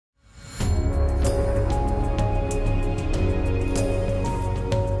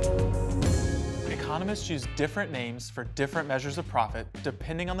Economists use different names for different measures of profit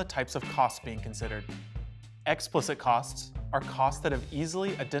depending on the types of costs being considered. Explicit costs are costs that have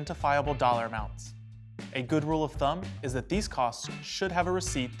easily identifiable dollar amounts. A good rule of thumb is that these costs should have a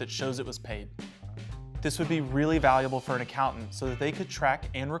receipt that shows it was paid. This would be really valuable for an accountant so that they could track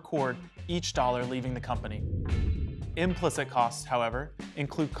and record each dollar leaving the company. Implicit costs, however,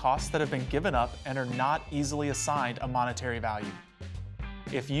 include costs that have been given up and are not easily assigned a monetary value.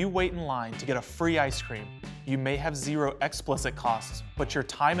 If you wait in line to get a free ice cream, you may have zero explicit costs, but your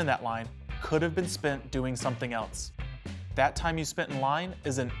time in that line could have been spent doing something else. That time you spent in line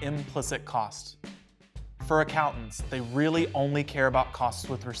is an implicit cost. For accountants, they really only care about costs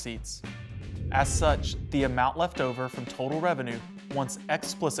with receipts. As such, the amount left over from total revenue once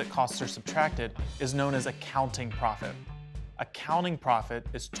explicit costs are subtracted is known as accounting profit. Accounting profit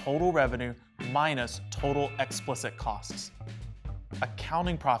is total revenue minus total explicit costs.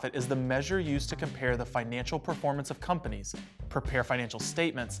 Accounting profit is the measure used to compare the financial performance of companies, prepare financial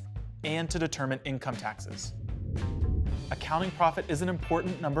statements, and to determine income taxes. Accounting profit is an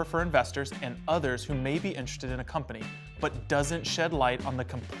important number for investors and others who may be interested in a company, but doesn't shed light on the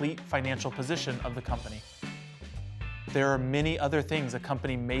complete financial position of the company. There are many other things a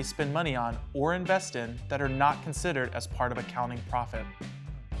company may spend money on or invest in that are not considered as part of accounting profit.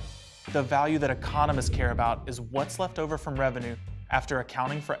 The value that economists care about is what's left over from revenue after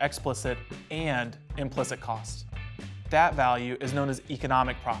accounting for explicit and implicit costs. That value is known as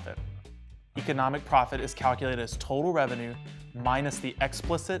economic profit. Economic profit is calculated as total revenue minus the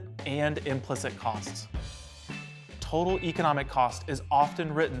explicit and implicit costs. Total economic cost is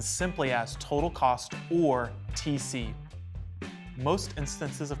often written simply as total cost or TC. Most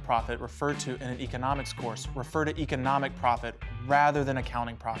instances of profit referred to in an economics course refer to economic profit rather than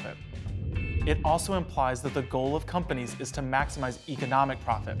accounting profit. It also implies that the goal of companies is to maximize economic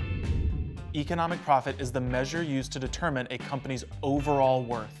profit. Economic profit is the measure used to determine a company's overall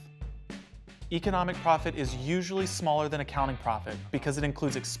worth. Economic profit is usually smaller than accounting profit because it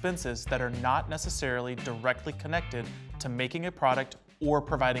includes expenses that are not necessarily directly connected to making a product or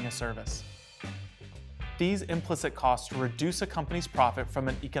providing a service. These implicit costs reduce a company's profit from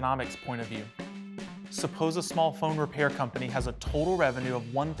an economics point of view. Suppose a small phone repair company has a total revenue of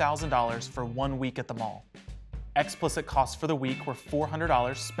 $1,000 for 1 week at the mall. Explicit costs for the week were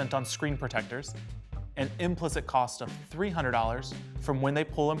 $400 spent on screen protectors, an implicit cost of $300 from when they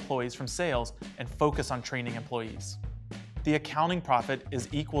pull employees from sales and focus on training employees. The accounting profit is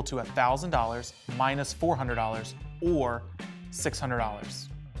equal to $1,000 minus $400 or $600.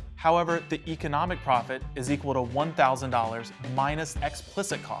 However, the economic profit is equal to $1,000 minus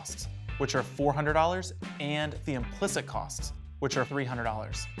explicit costs, which are $400, and the implicit costs, which are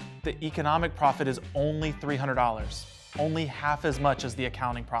 $300. The economic profit is only $300, only half as much as the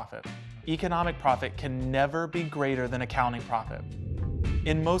accounting profit. Economic profit can never be greater than accounting profit.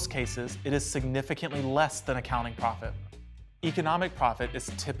 In most cases, it is significantly less than accounting profit. Economic profit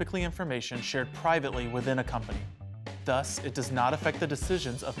is typically information shared privately within a company. Thus, it does not affect the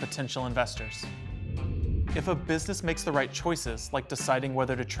decisions of potential investors. If a business makes the right choices, like deciding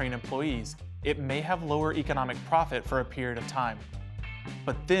whether to train employees, it may have lower economic profit for a period of time.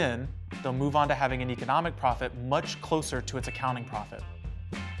 But then, they'll move on to having an economic profit much closer to its accounting profit.